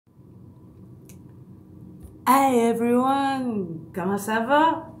Hey everyone, comment ça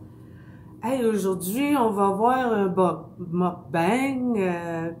va? Hey, aujourd'hui, on va voir un mukbang,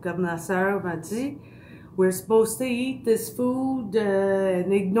 comme ma soeur m'a dit. We're supposed to eat this food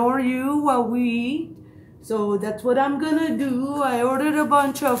and ignore you while we eat. So that's what I'm gonna do. I ordered a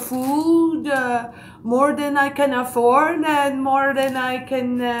bunch of food, more than I can afford and more than I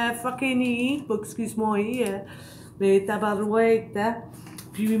can fucking eat. Excuse-moi, mais tabarouette, hein?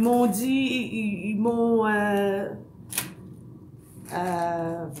 Puis ils m'ont dit, ils m'ont...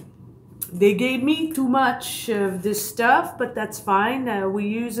 they gave me too much of this stuff, but that's fine. We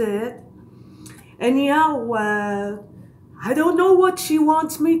use it. Anyhow, I don't know what she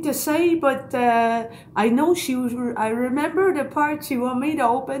wants me to say, but I know I remember the part she want me to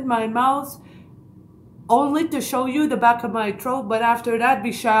open my mouth only to show you the back of my throat, but after that,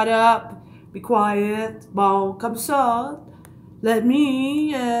 be shut up, be quiet. Bon, comme ça. Let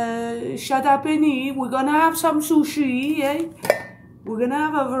me shut up and eat. We're gonna have some sushi, eh? We're gonna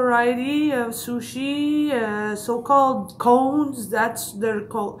have a variety of sushi, so-called cones. That's their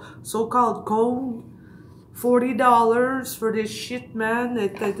so-called cone. $40 for this shit, man.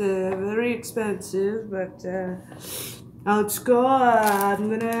 It's very expensive, but let's go. I'm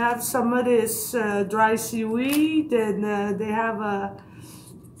gonna have some of this dry seaweed, and they have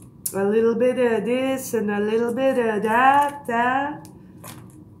a little bit of this and a little bit of that.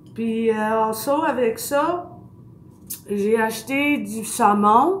 Puis also avec ça, j'ai acheté du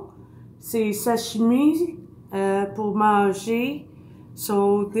saumon, c'est sashimi pour manger.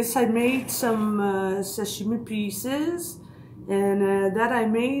 So this I made some sashimi pieces, and that I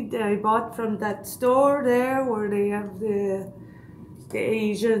bought from that store there where they have the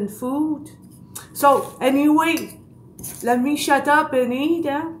Asian food. So anyway, let me shut up and eat,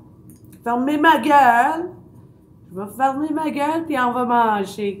 hein? Fermez ma gueule. Je vais fermer ma gueule puis on va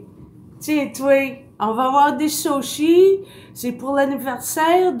manger. Tiens, toi, on va avoir des sushis. C'est pour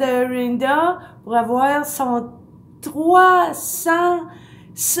l'anniversaire de Rinda pour avoir son 300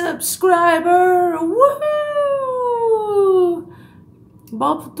 subscribers. Woohoo!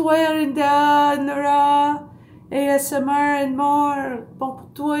 Bon pour toi, Rinda, Nora, ASMR and more. Bon pour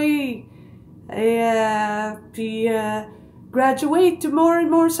toi. Et puis graduate to more and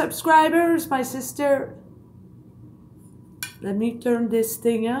more subscribers, my sister. Let me turn this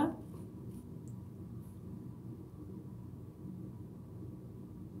thing up.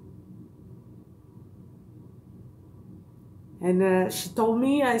 And she told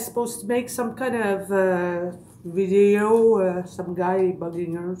me I'm supposed to make some kind of video, some guy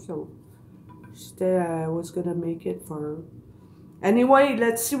bugging her, so she said I was gonna make it for her. Anyway,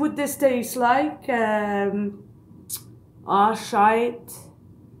 let's see what this tastes like. Shite.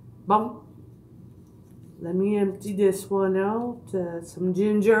 Bon. Let me empty this one out. Some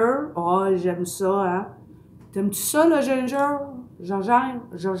ginger. Oh, j'aime ça, hein? T'aimes-tu ça, le ginger?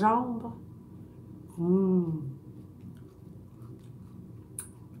 Gingembre?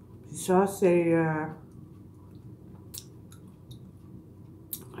 Puis ça, c'est...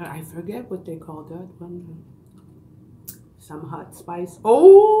 I forget what they call that one. Some hot spice.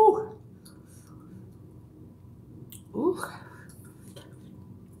 Oh! Ooh.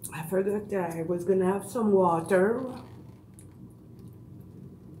 I forgot that I was gonna have some water.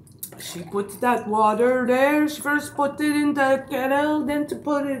 She puts that water there. She first put it in the kettle, then to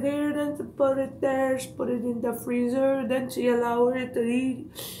put it there, then to put it there. She put it in the freezer, then she allowed it to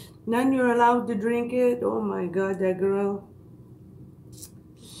eat. Then you're allowed to drink it. Oh my God, that girl.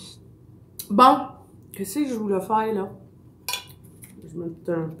 Bon, qu'est-ce que je voulais faire là? Je vais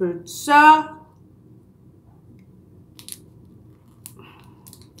mettre un peu de ça.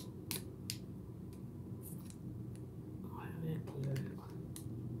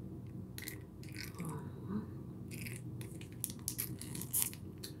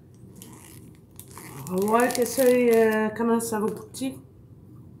 On va voir comment ça va coûter.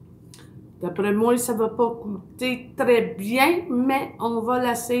 D'après moi, ça va pas coûter très bien, mais on va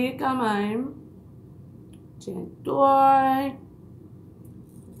l'essayer quand même. Tiens-toi.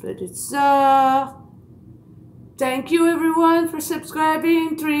 Peut-être ça. Thank you everyone for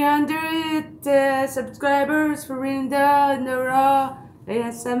subscribing. 300 subscribers for Rinda, Nora,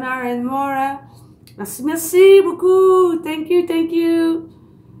 ASMR and more. Merci, merci beaucoup. Thank you, thank you.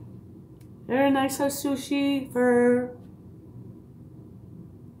 Very nice sushi for...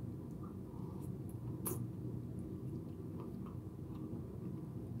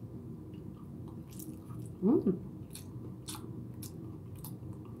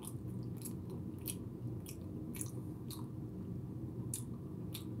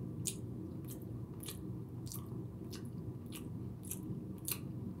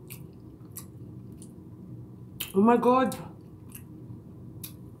 Oh my God.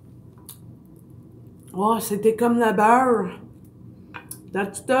 Oh, c'était comme la beurre.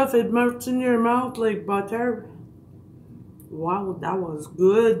 That stuff, it melts in your mouth like butter. Wow, that was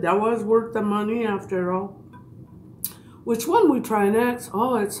good. That was worth the money after all. Which one we try next?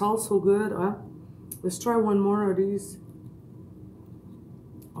 Oh, it's also good, huh? Let's try one more of these.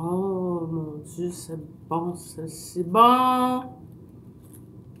 Oh mon Dieu, c'est bon, c'est bon.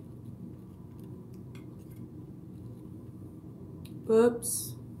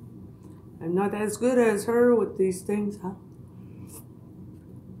 Oops. I'm not as good as her with these things, huh?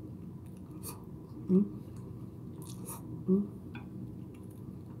 Mm. Mm.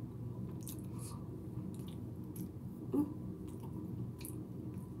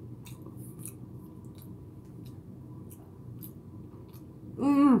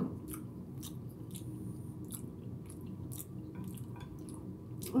 Mm.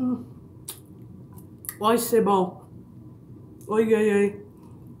 Mm. Ouais, c'est bon. Oui, oui, oui.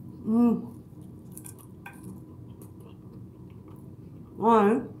 Mm.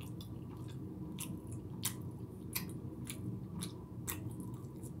 Ouais.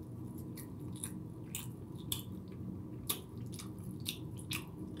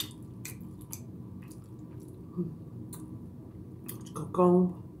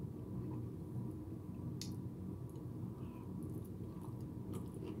 Cocon.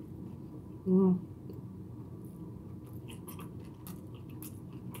 Mm.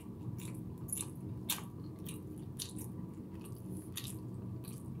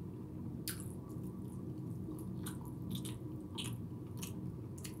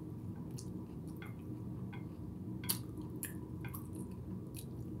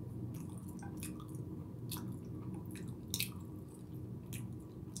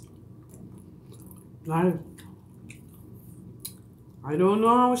 I don't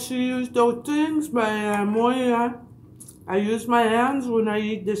know how she used those things, but I use my hands when I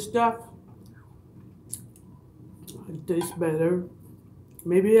eat this stuff. It tastes better.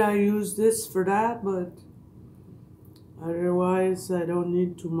 Maybe I use this for that, but otherwise I don't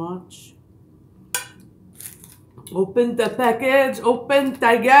need too much. Open the package, open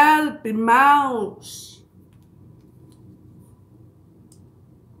ta gueule, puis mange.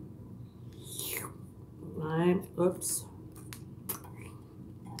 Right, oops.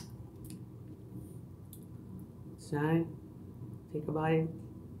 Tiens, take a bite.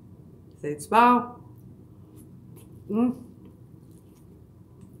 C'est bon. Mm.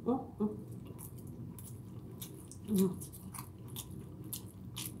 Mm, mm. Mm.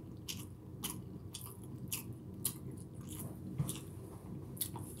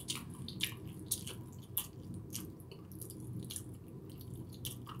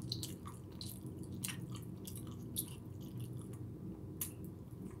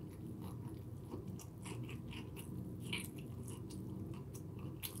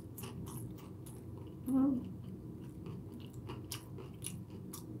 Mm.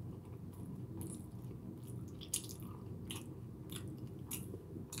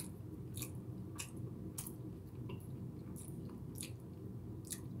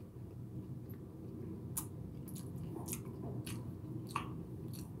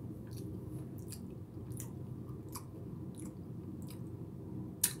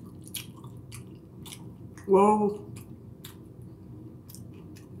 Whoa.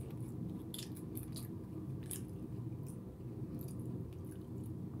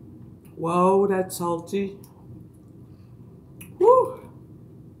 Whoa, that's salty. Woo.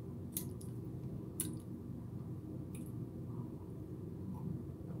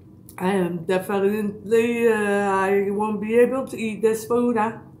 I am definitely, I won't be able to eat this food,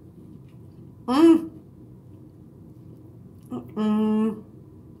 huh? Mm. Mm.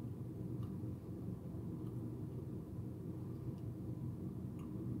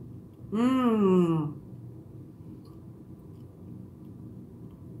 Mm.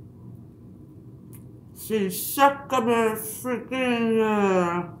 C'est ça comme un freaking,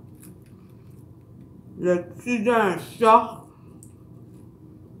 le cul d'un chat.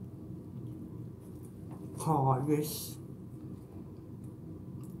 Calice.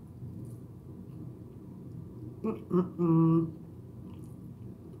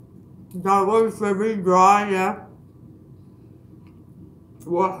 That was very dry, yeah.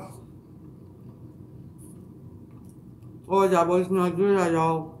 What? Oh, that was not good at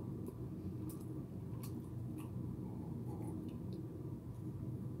all.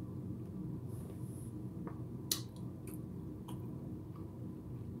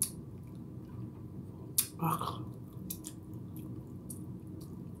 Ugh.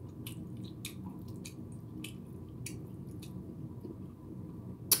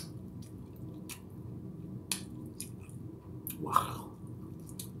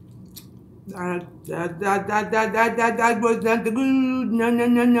 That was not the good. No, no,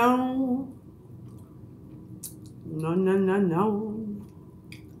 no, no. No, no, no, no.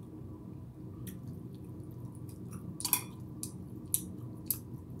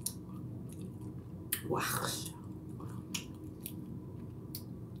 Wow.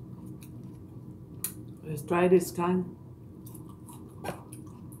 Let's try this kind.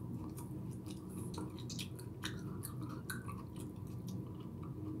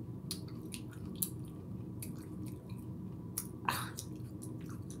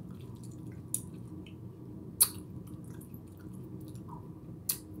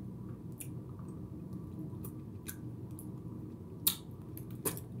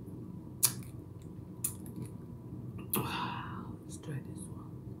 Let's try this one.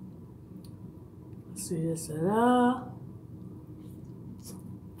 Ensuite, celle-là.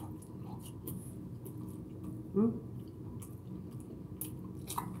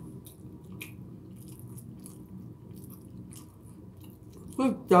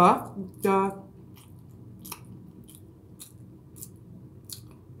 Good job, good job.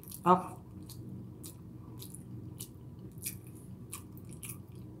 Ah.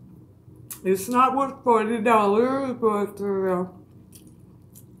 It's not worth $40, but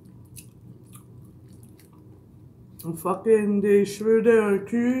fucking des cheveux d'un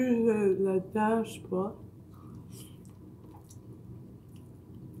cul là-dedans, je sais pas.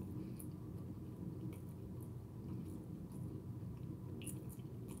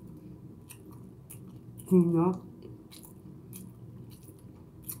 Non.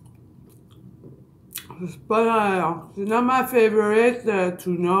 C'est pas, c'est not my favorite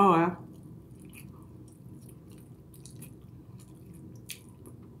tuna, hein.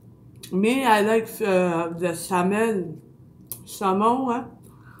 Me, I like the salmon. Saumon, hein.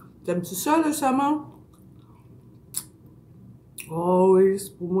 T'aimes-tu ça, le saumon? Oh oui,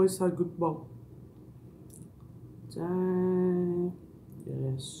 pour moi, ça goûte bon. Tiens, il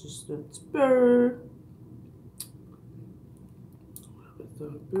reste juste un petit peu. On va mettre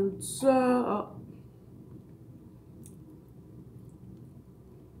un peu de ça. Ah.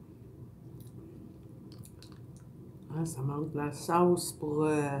 Ah, ça manque de la sauce pour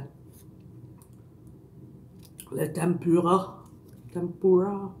le tempura.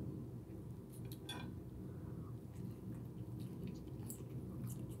 Tempura.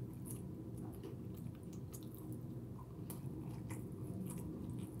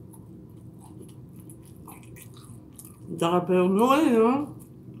 J'aurais pu mourir, hein?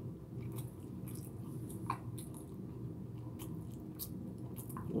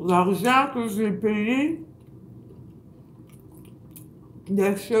 L'argent que j'ai payé,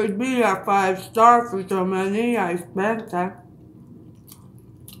 there should be a 5-star for the money I spent, hein?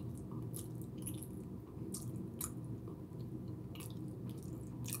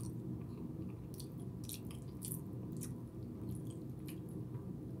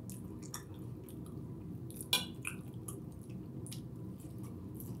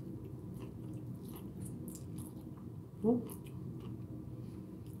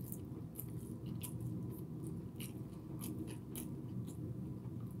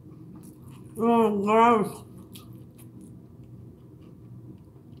 Oh, gross.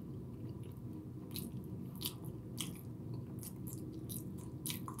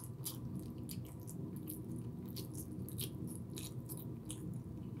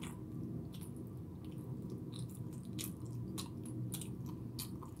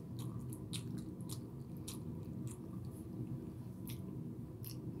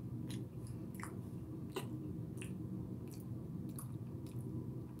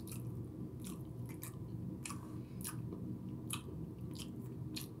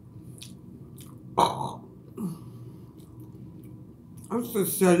 Ah, c'est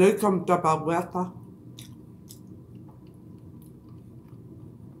salé comme tabarouette, hein?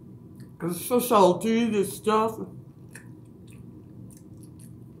 It's so salty, this stuff.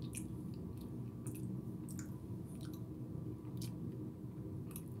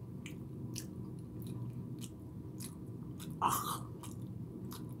 Ah.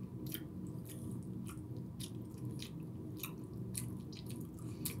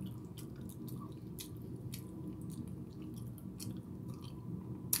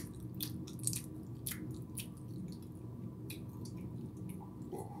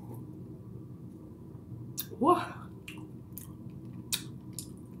 Wow.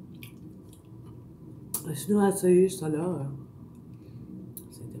 Laisse-nous essayer ça là.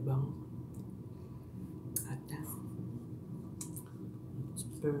 C'était bon. Attends. Un petit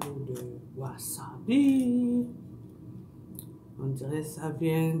peu de wasabi. On dirait que ça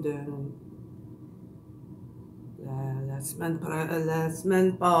vient de la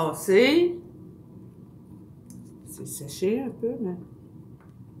semaine passée. C'est séché un peu, mais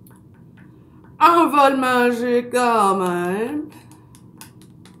on va le manger quand même.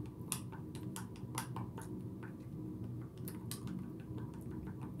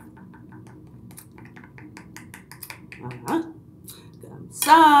 Voilà. Comme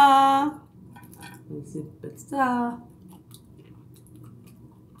ça. C'est ça.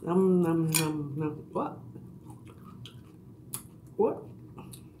 Nom, nom, nom, nom. What? What?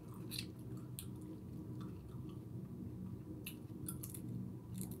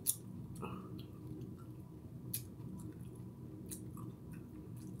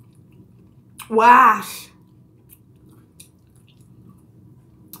 Wesh!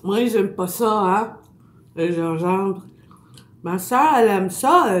 Moi, j'aime pas ça, hein? Le gingembre. Ma soeur, elle aime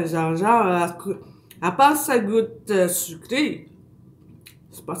ça, le gingembre. Elle pense que ça goûte sucré.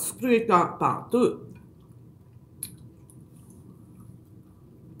 C'est pas sucré partout.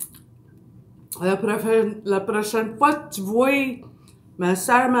 La prochaine fois que tu vois ma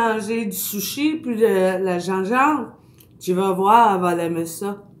soeur manger du sushi puis le gingembre, tu vas voir, elle va l'aimer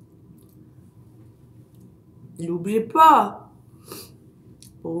ça. N'oublie pas.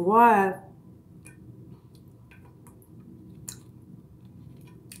 Pour voir.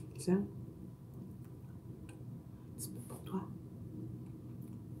 Tiens. C'est pas pour toi.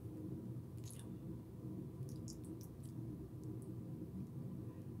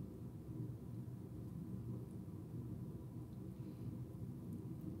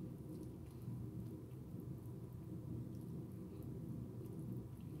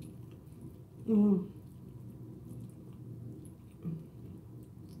 Mmh.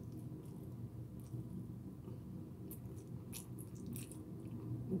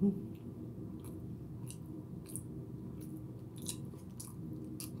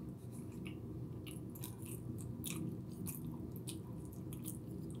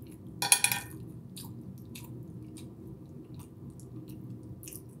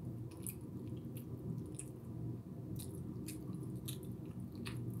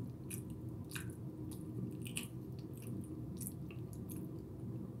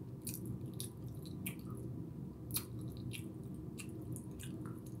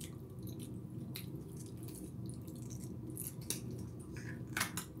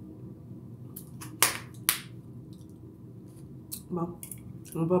 Bon,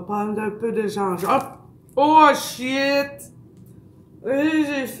 on va prendre un peu de gingembre. Oh shit! Oui,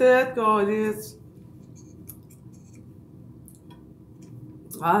 j'ai fait, câlisse.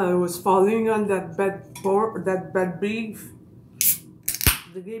 I was falling on that bad pork, that bad beef.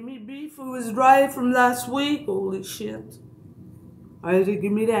 They gave me beef, it was dry from last week. Holy shit. Why they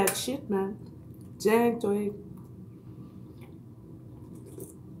give me that shit, man? Tiens, toi.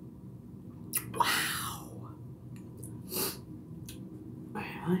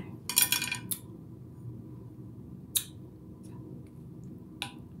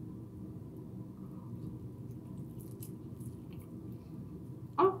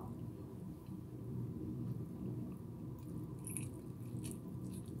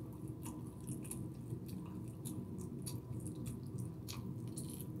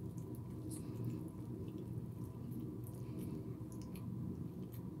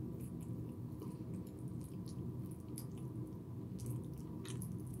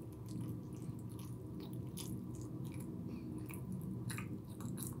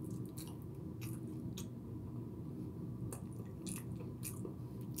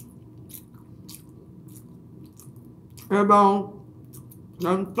 Eh ben,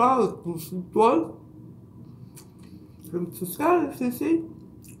 j'aime ça, c'est toi. J'aime tout ça, c'est.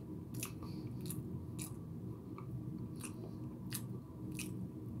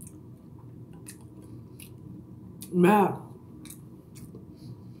 Merde.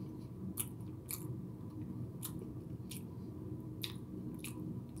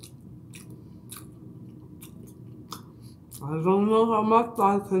 I don't know how much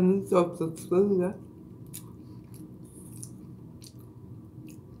I can eat of this food, yeah.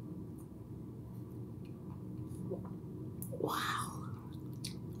 Wow.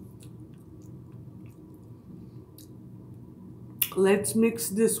 Let's mix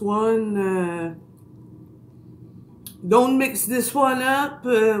this one. Don't mix this one up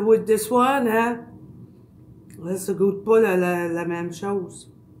with this one, hein. Là, ça goûte pas la même chose.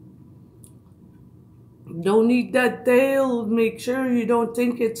 Don't eat that tail. Make sure you don't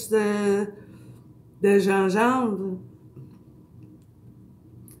think it's the gingembre.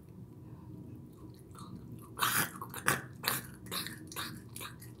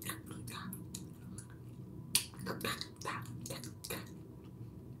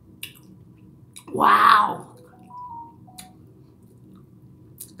 Wow!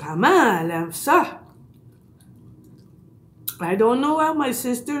 Comment elle aime ça? I don't know how my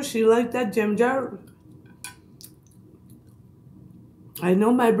sister, she liked that ginger. I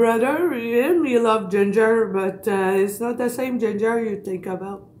know my brother, him, he loved ginger, but it's not the same ginger you think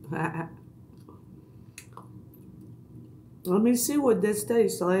about. Let me see what this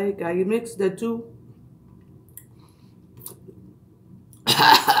tastes like. I mixed the two.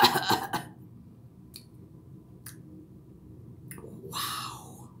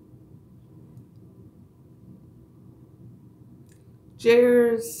 Wow.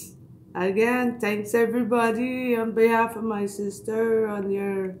 Cheers. Again, thanks everybody on behalf of my sister on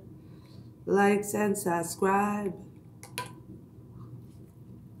your likes and subscribe.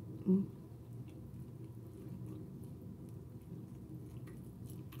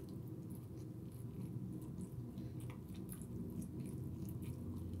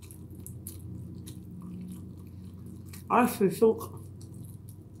 Ah, c'est chaud.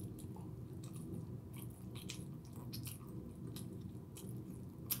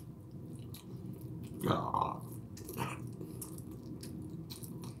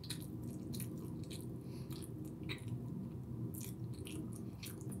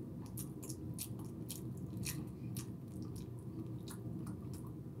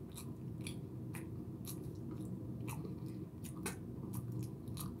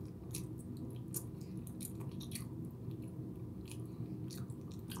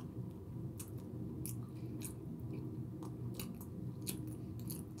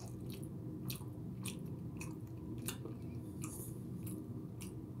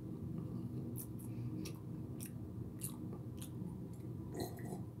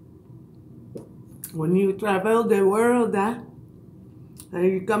 When you travel the world, and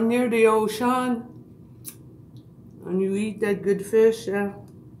you come near the ocean, and you eat that good fish,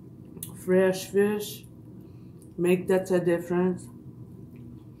 fresh fish, make that a difference.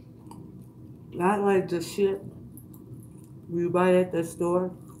 Not like the shit you buy at the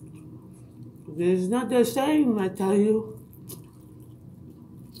store. It's not the same, I tell you.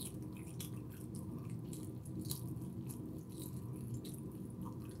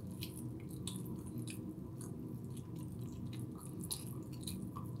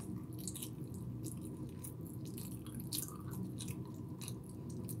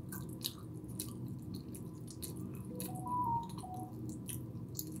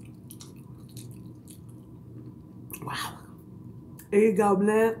 Wow. A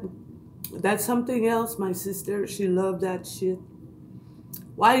goblet. That's something else, my sister. She loved that shit.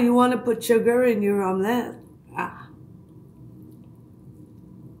 Why you want to put sugar in your omelette? Ah.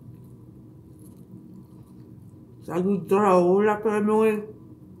 Ça goûte drôle après moi.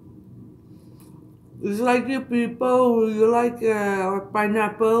 It's like you people, you like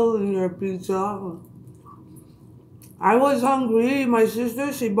pineapple in your pizza. I was hungry. My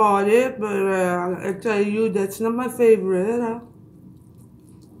sister, she bought it, but I tell you, that's not my favorite. Huh?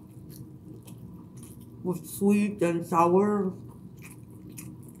 With sweet and sour.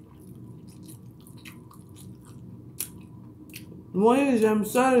 Moi, j'aime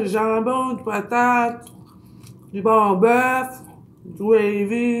ça, le jambon, de patate, du bon bœuf, du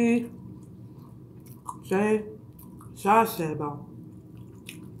gravy. Tu sais, ça, c'est bon.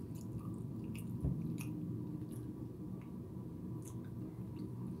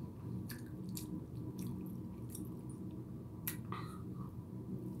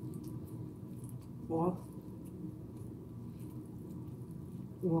 Wow.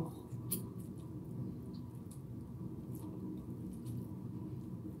 Wow.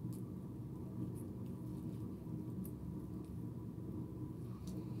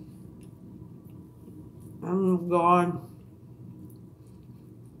 I'm gone.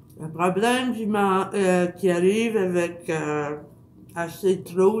 Le problème qui arrive avec acheter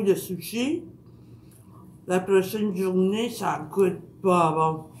trop de sushi, la prochaine journée, ça goûte pas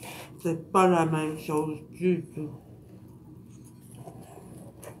bon. C'est pas la même chose du tout.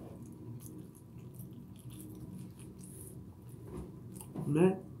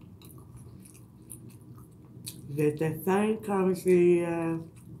 Mais j'étais faim quand j'ai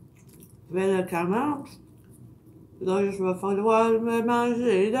fait la commande. Là, je vais falloir me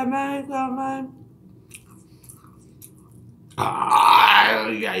manger demain quand même.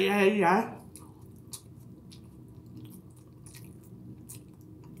 Aïe, aïe, aïe, aïe.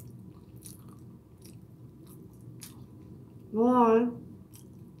 Ouais.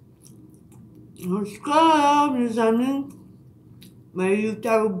 En tout cas, là, mes amis, my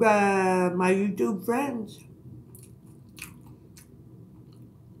YouTube friends,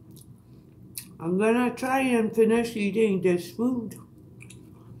 I'm gonna try and finish eating this food.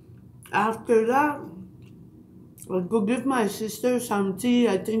 After that, I'll go give my sister some tea.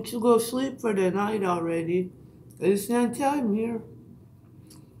 I think she'll go sleep for the night already. It's not time here.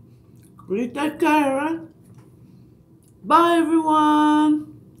 You take care, huh? Bye,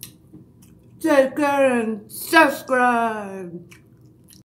 everyone. Take care and subscribe.